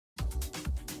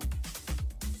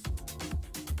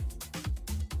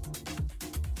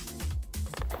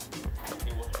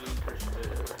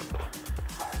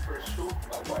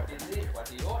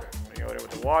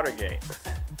Watergate.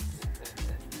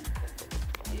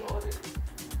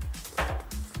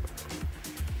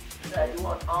 Dad, you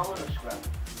want omelet or scrambled?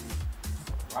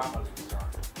 Omelet, son,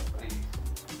 please.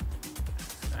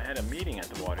 I had a meeting at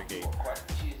the Watergate. What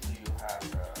cheese do you have?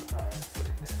 Put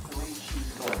in there? 3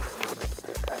 cheese.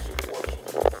 That's your portion.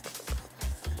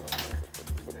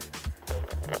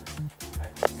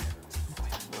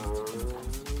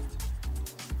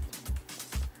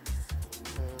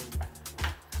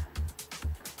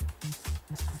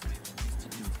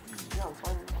 Yeah, I'm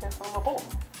fine. You can't find my bowl.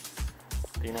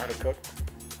 Do you know how to cook?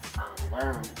 I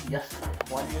learned yesterday.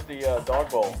 Why don't you use the dog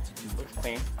bowl? Looks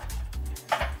clean. So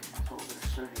we're going to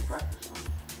serve you breakfast.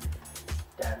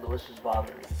 Dad, Lewis is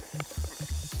bothering me.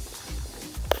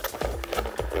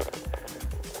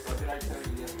 What did I tell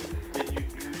you yesterday?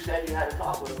 You said you had to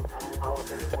talk with him. How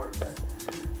was it work then?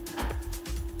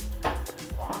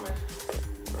 Promise.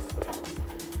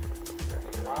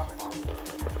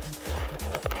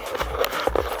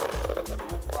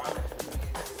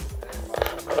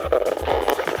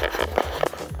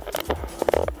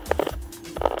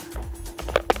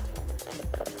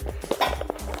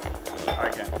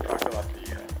 Alright, again, talk about the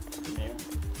meal.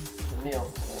 The meal.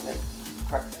 And then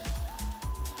breakfast.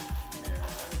 Yeah.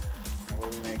 What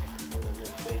do we make? And then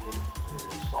there's bacon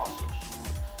and sausage.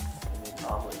 And then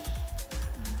omelets.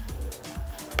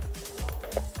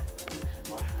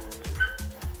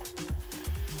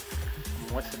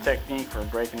 What's the technique for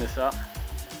breaking this up?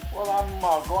 Well, I'm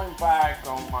going back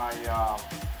on my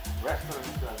restaurant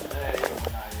today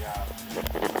when I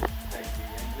take the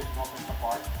English muffins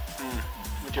apart.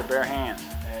 With your bare hands.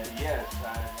 Yes, and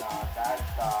that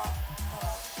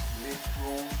leaves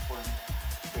room for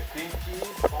the cream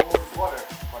cheese or butter,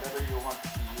 whatever you want to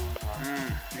use.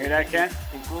 You hear that, Ken?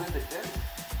 Including the jelly.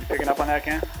 You picking up on that,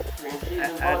 Ken? Cream cheese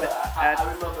and butter. I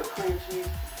remember cream cheese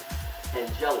and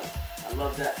jelly. I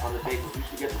love that on the bagels. We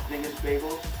used to get the biggest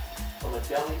bagels from the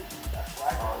deli. That's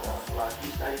right. On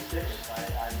East 96. I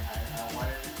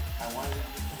wanted to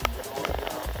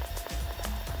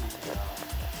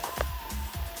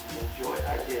enjoy it.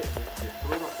 I did. the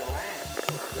fruit of the land.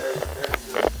 Very, very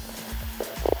good.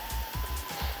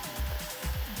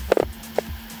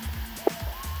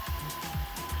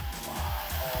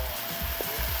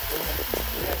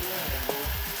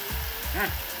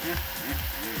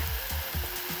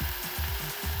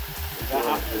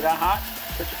 Is that hot?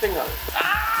 Put your finger on it.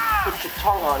 Ah! Put your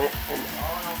tongue on it. And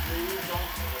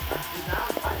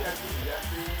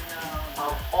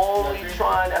I'm only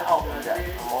trying to help you, Dad.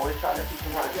 I'm always trying to teach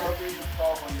you how to cook.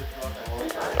 I'm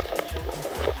always trying to teach you.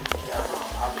 Yeah,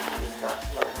 obviously not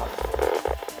learn how to cook.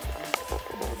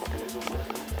 There's a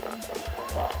wisdom.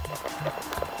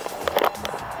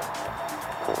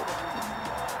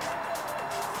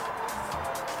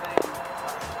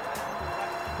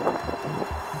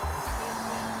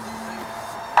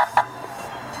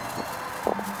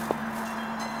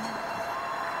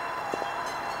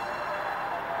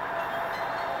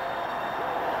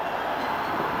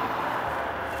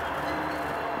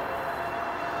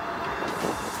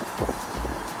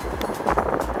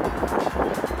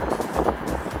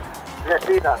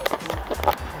 That.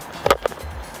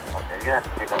 Okay, yeah,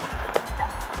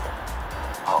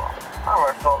 oh,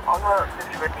 alright, so I'm gonna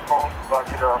situate the phone so I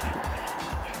can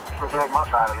preserve my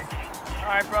battery.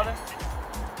 Alright, brother.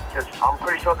 Because I'm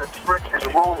pretty sure that Frick is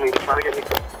rolling me trying to get me.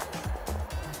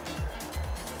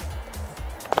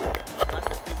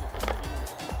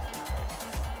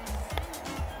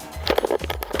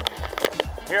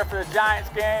 Here for the Giants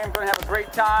game. Gonna have a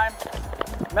great time.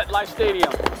 MetLife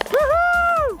Stadium. Woohoo!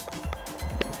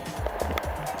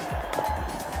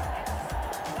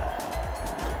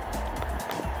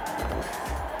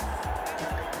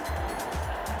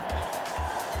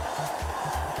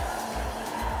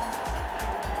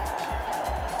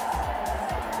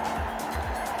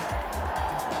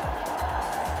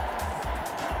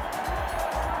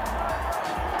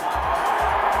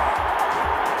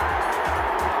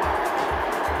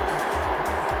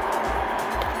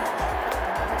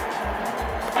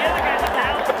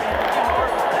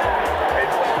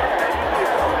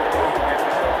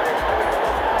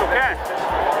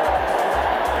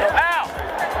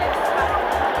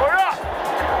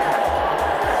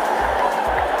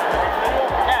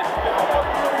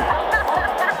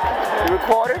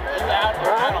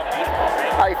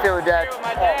 How you feeling, Dad?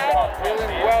 My dad,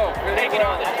 feeling well. Taking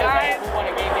on the Giants.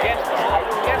 Against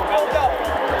Philadelphia.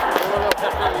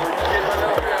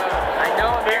 I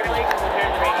know American League is here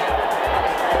in the radio.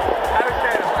 How does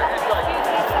that look?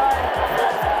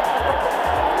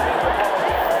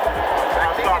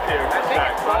 I'll stop here. I think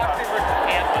it's Boston versus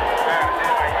Tampa.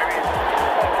 I mean,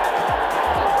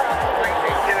 Great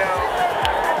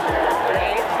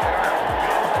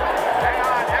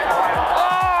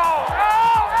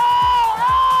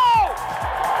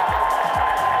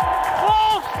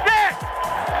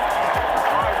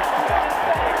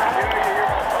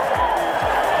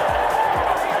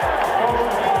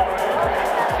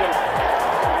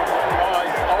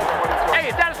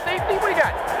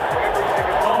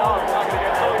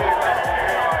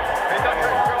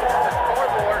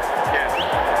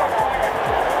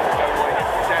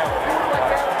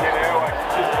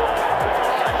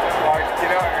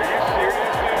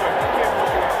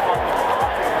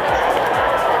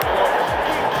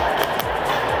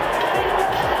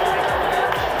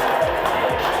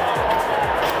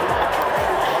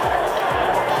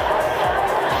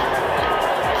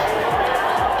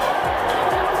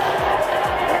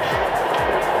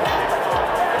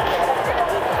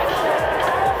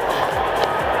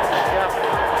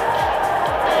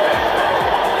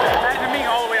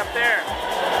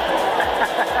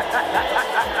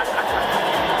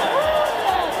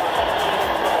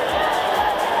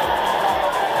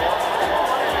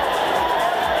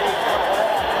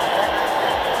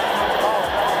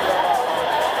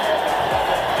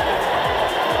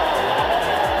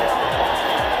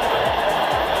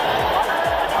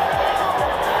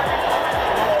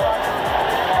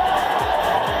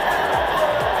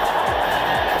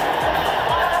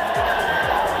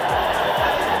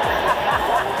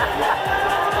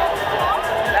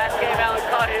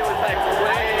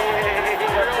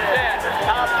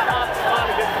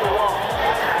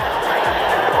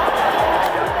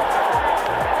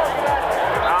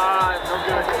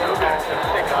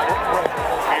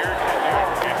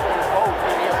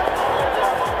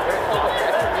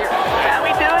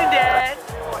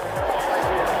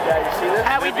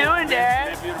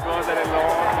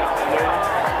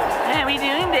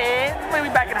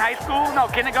know,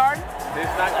 kindergarten?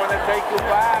 It's not going to take you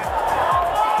back.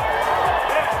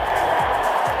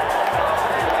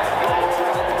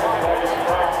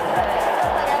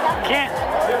 Can't.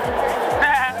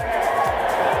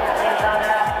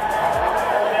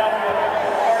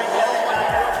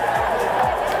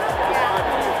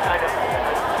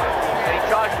 They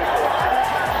charge you for it.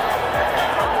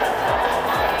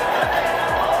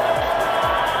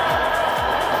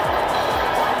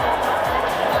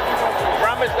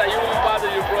 Promise that you won't bother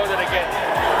your brother again.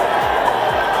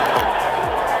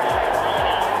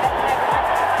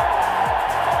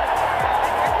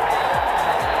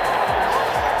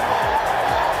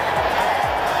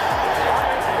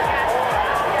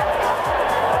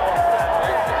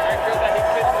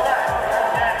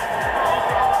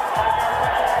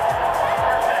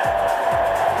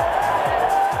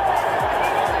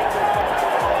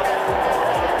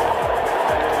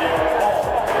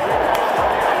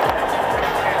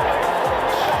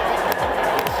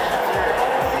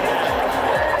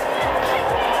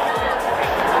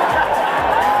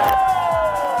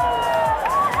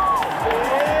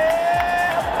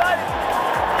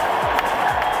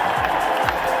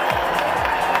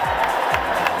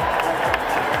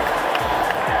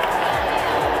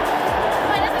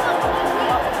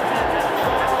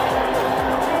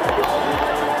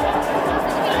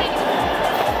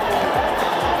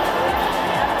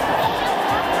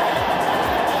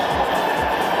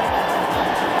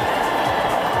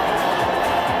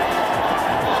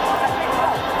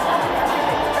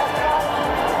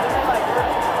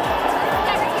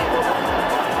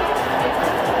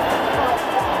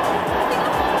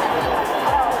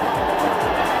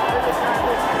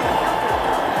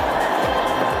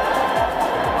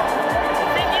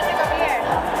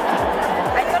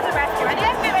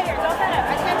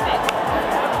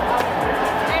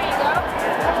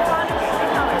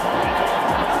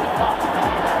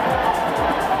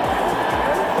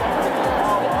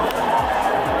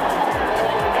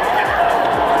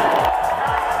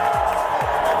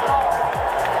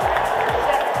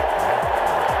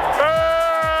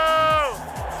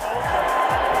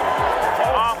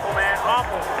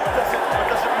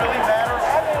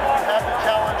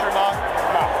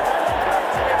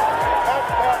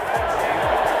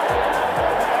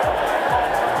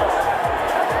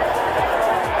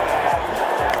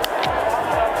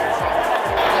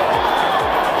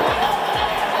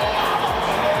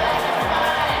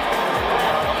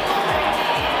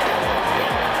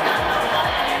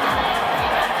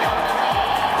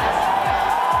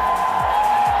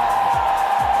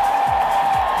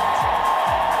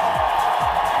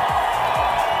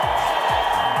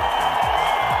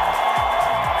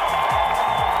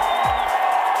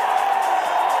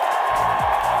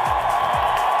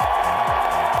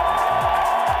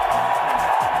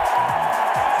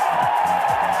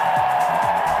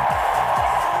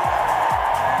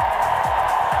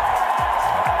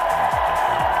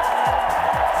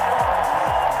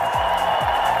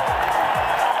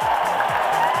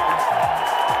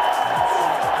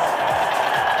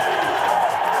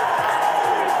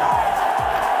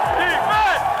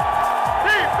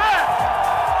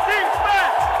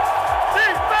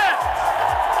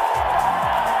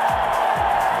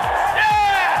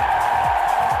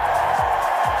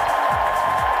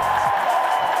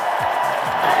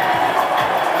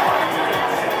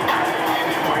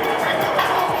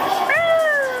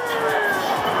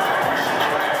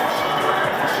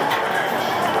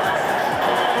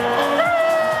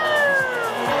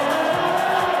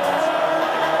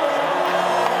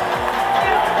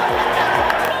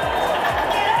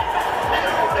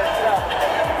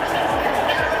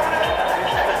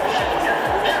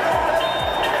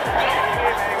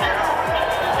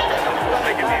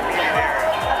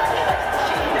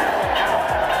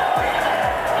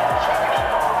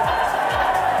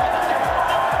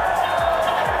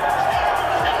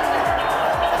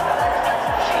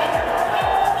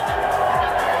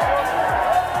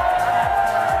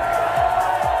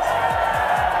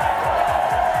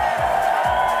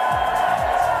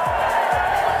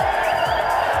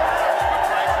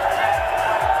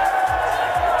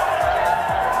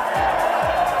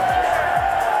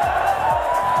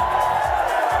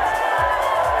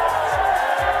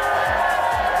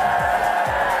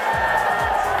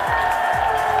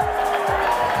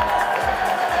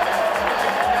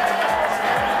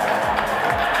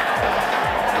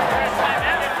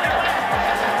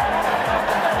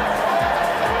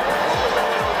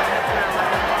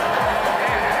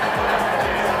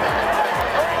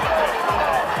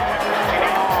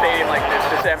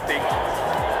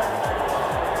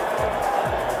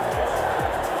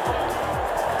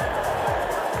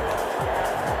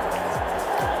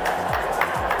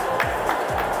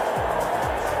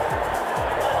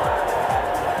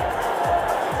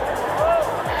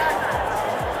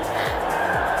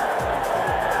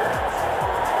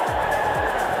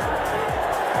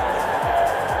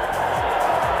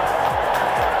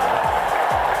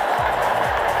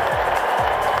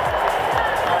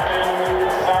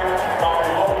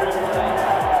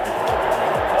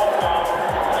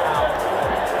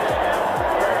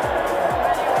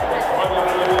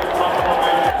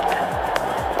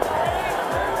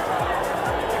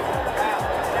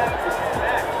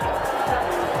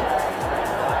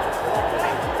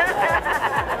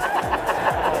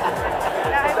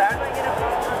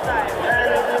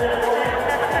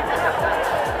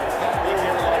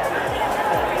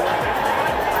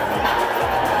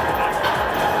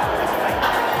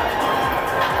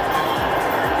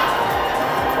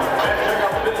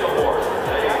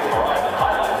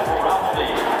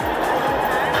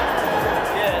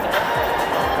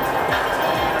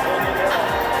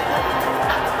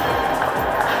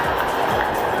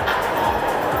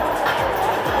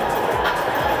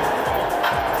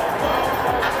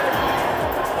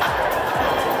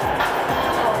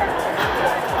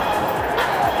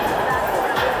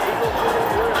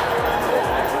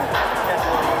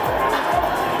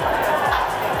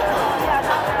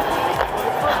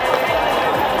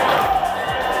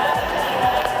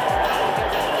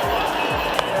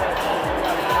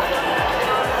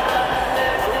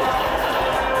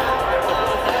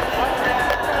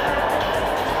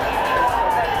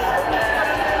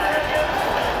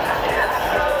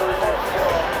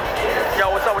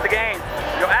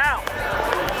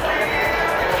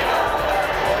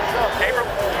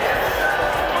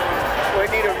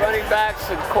 running backs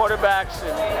and quarterbacks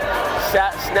and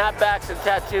snapbacks and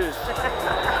tattoos.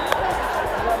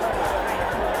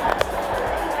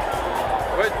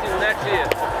 Wait till next year.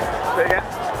 Say again?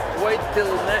 Wait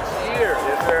till next year.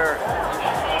 Yes, sir.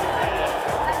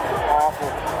 Awful.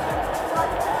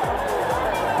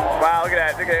 Wow, look at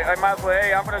that. Look at that. I might as well,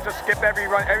 hey, I'm going to just skip every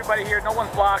run. Everybody here, no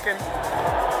one's blocking.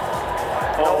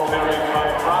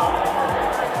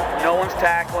 No one's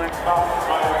tackling.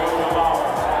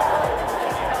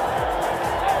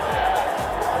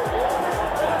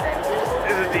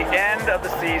 This is the end of the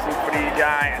season for the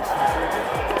Giants.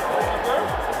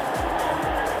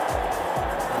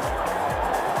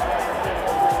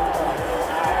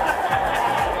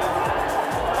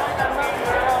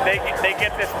 They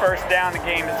get this first down, the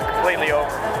game is completely over.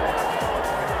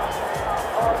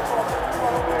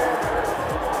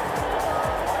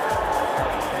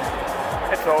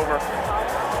 It's over.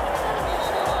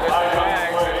 There's a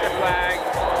flag. There's a flag.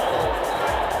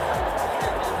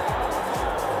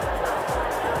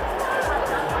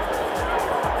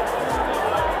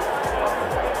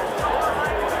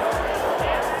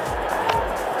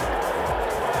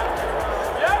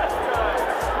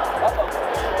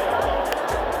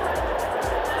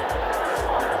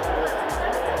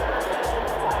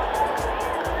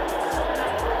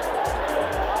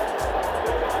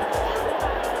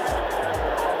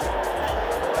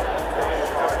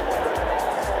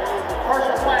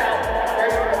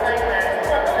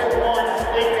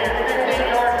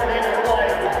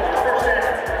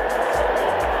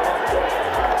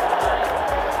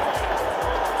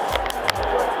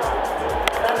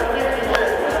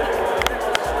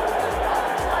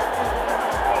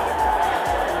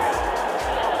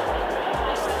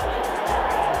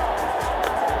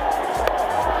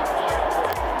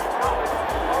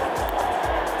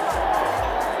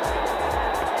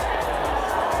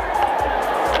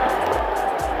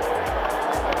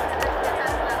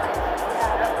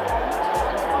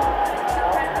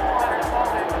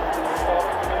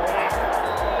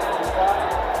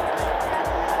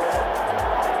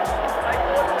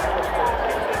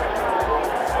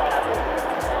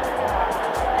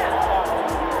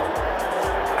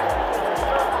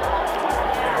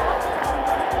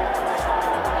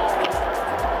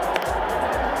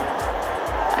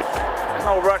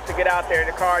 No rush to get out there.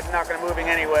 The car's not going to moving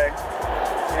anyway.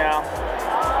 You know,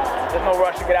 there's no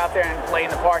rush to get out there and play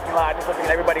in the parking lot. Just looking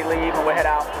at everybody leave and we'll head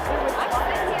out.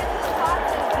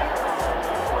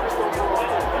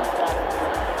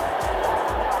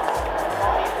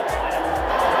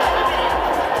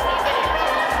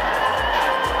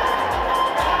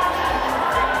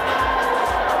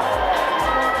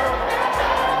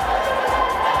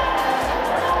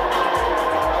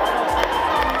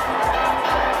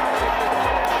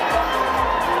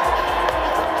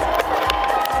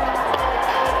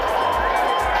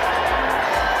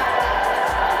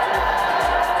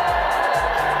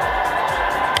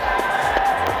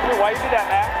 Why you did that,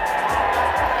 Matt?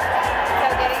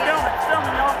 Film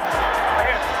it, no. Right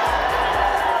here.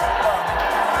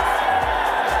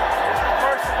 This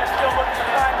person is still looking to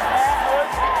find the manhood.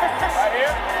 Right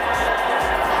here.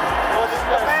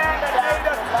 The man that made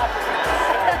us.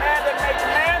 The man that makes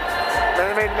man.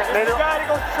 The guy that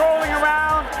goes trolling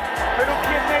around little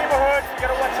kid neighborhoods. You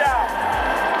gotta watch out.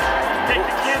 Take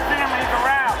the kids in when he's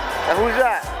around. And who's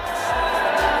that?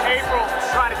 April,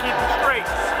 trying to keep him straight.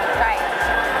 Right.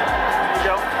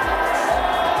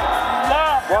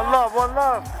 One love, one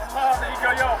love. One love, there you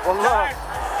go, yo. One love.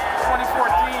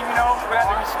 2014, you know, we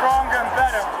have to be stronger and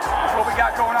better. That's what we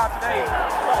got going on today.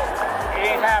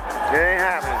 It ain't happening. It ain't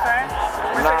happening. You know what I'm saying?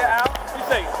 We say that out. You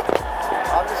say.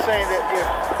 I'm just saying that if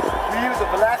we use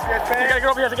the Velasquez fan, You gotta get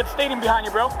over here to get the stadium behind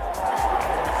you, bro. You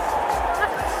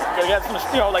gotta get some,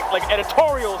 you know, like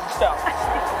editorials and stuff.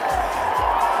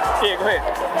 Yeah, go ahead.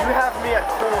 you have me at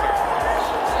corner.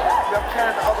 You have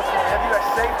Ken at the other corner. Have you at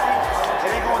safety?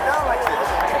 And he going down like this.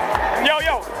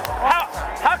 Yo,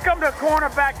 how come the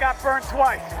cornerback got burnt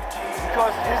twice?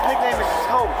 Because his nickname is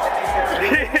Toast.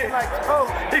 He's like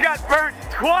Toast. He got burnt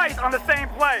twice on the same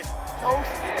play. Toast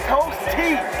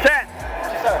T. Ken,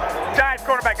 Sir. Giants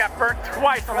cornerback got burnt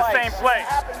twice on the same play. What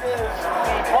happened is the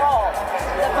ball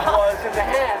was in the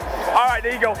hands. All right,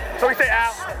 there you go. So we say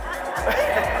out.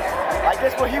 I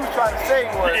guess what he was trying to say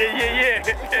was Yeah.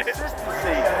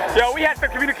 consistency. Yo, we had some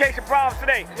communication problems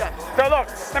today. Yes. So look,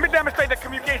 let me demonstrate the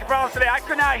communication problems today. I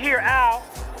could not hear Al,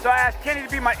 so I asked Kenny to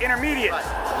be my intermediate.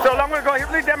 So I'm gonna go here,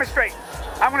 let me demonstrate.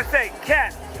 I'm gonna say,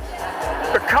 Ken,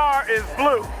 the car is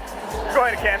blue. Go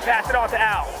ahead, Ken, pass it on to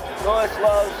Al. Noise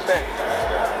loves men.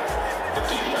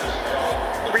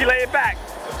 Relay it back.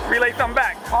 Relay something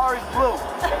back. Car is blue.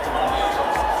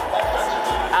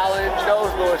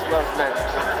 Lewis loves men.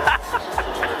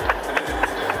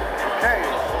 Hey.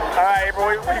 All right,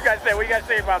 April, what you guys say? What you guys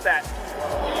say about that?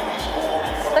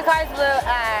 The car's blue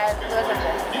and Lewis is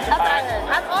blue. That's what I heard.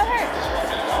 I'm all hurt.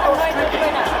 I'm going to do it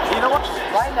right now. You know what?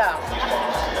 Right now.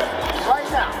 Right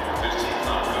now.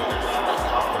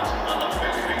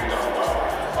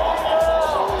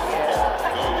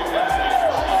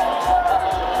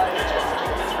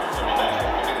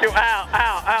 Yo, ow.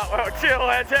 Oh, chill,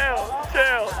 man, chill.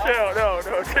 No, chill. No.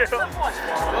 You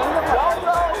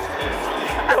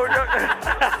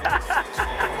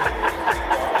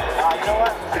know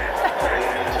what?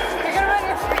 You're gonna run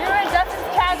Justin's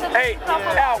cash. Hey,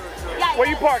 Al, where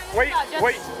you parked? Where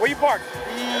you parked?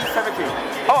 E17.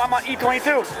 Oh, I'm on E22.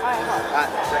 Let's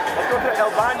go to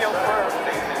El Baño first.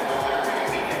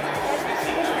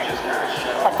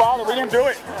 My father, we didn't do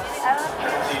it.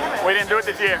 We didn't do it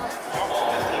this year.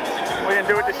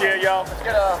 Yo. Let's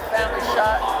get a family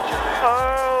shot.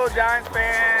 Oh, Giants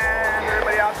fans,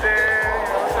 everybody out there, you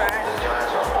know what I'm saying?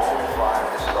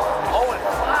 Oh, it's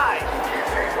live.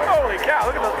 Holy cow,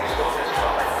 look at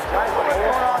what's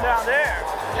going on down there.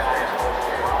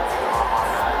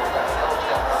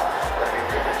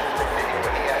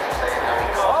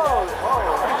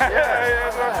 Yeah,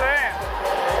 that's what I'm saying.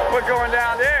 What's going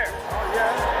down there?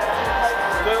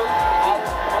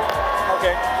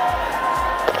 Okay.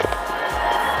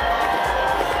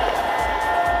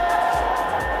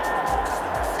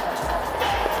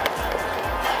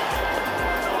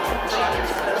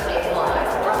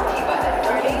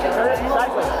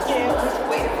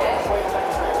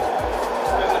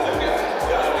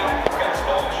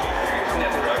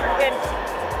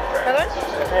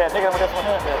 Yeah, nigga, with this one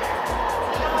here.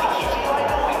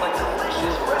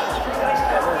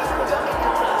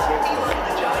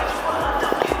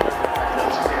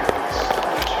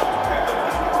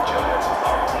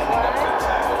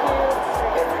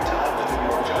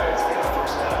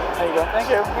 There you go. Thank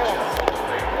you.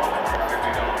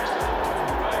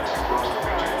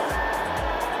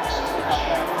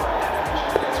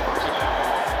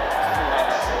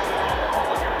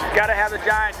 Gotta have the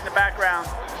Giants in the background.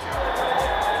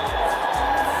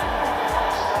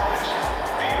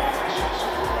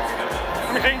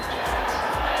 Let me see.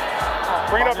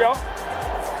 Bring it up, y'all.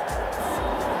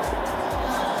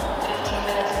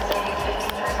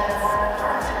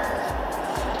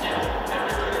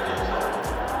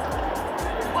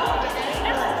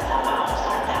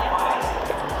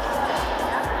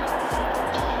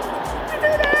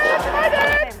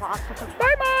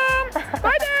 Bye, Mom.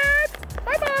 Bye, Dad.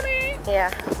 Bye, Mommy. Yeah.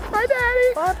 Bye,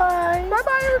 Daddy. Bye-bye.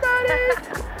 Bye-bye, everybody.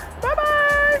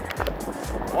 Bye-bye.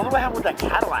 What do I have with that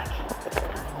Cadillac?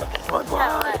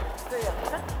 Bye-bye.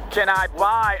 Can I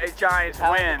buy a Giants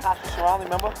win?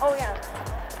 Remember? Oh yeah.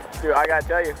 Dude, I gotta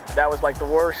tell you, that was like the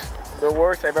worst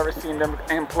I've ever seen them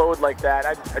implode like that.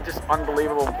 I just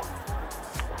unbelievable.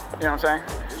 You know what I'm saying?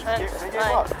 They gave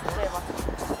up.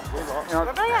 You know,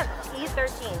 We're going on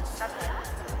E13.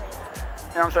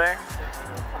 You know what I'm saying?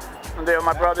 I'm there with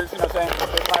my brothers, you know what I'm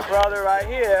saying? Here's my brother right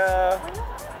here.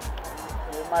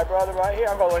 Here's my brother right here.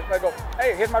 I go,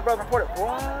 hey, here's my brother from Puerto Rico.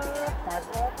 What?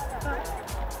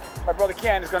 My brother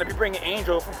Ken is going to be bringing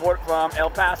Angel from El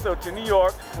Paso to New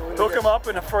York. Hook him up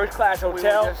in a first-class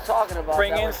hotel. We were just talking about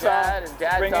bring that in with some, Dad, and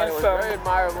Dad bring thought in it was some. very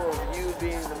admirable of you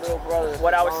being the middle brother.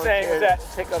 What I was saying is that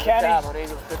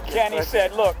Kenny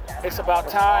said, look, it's about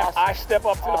time I step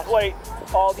up to the plate.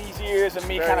 All these years of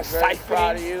me kind of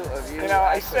siphoning. You know,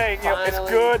 I say, you know, it's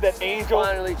good that Angel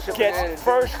gets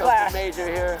first-class,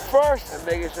 first. And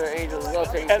making sure Angel is well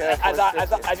taken care of.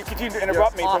 As you continue to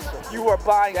interrupt me, but you are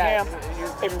buying him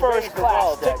a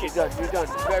first-class ticket. You've done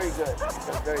very good.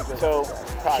 Very good. So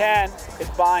Ken is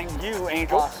buying you,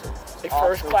 Angel, a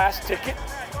first-class ticket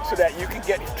so that you can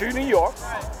get to New York,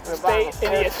 stay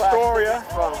in the Astoria,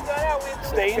 To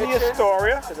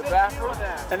the bathroom.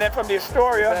 and then from the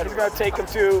Astoria, he's going to take him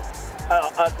to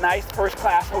a nice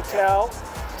first-class hotel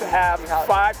to have a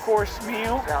 5-course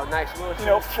meal, you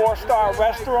know, 4-star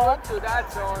restaurant. So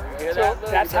that's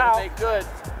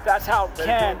how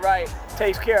Ken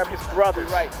takes care of his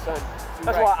brothers. That's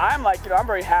why I'm like, you know, I'm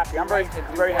very happy. I'm very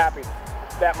happy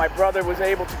that my brother was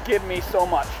able to give me so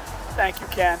much. Thank you,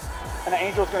 Ken. And the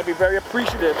Angel's going to be very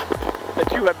appreciative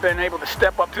that you have been able to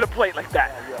step up to the plate like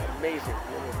that. You're amazing.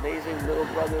 You're an amazing little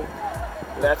brother.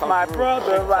 That's my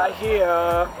brother right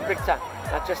here. Big time.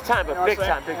 Not just time, but big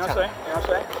time, big time. You know what I'm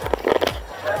saying?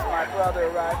 That's my brother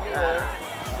right here.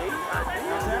 See? I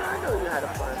know you had a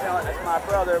fun. You know, that's my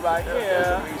brother right here.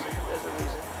 There's a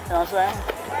reason. You know what I'm saying?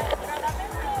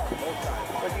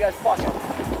 Where you guys parking?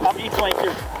 I'm E22.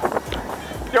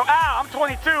 Yo, Al, I'm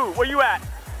 22. Where you at?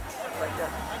 Right there.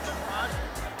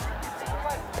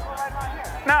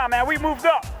 Nah, man, we moved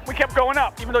up. We kept going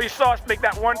up. Even though you saw us make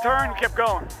that one turn, we kept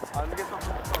going. Let me get some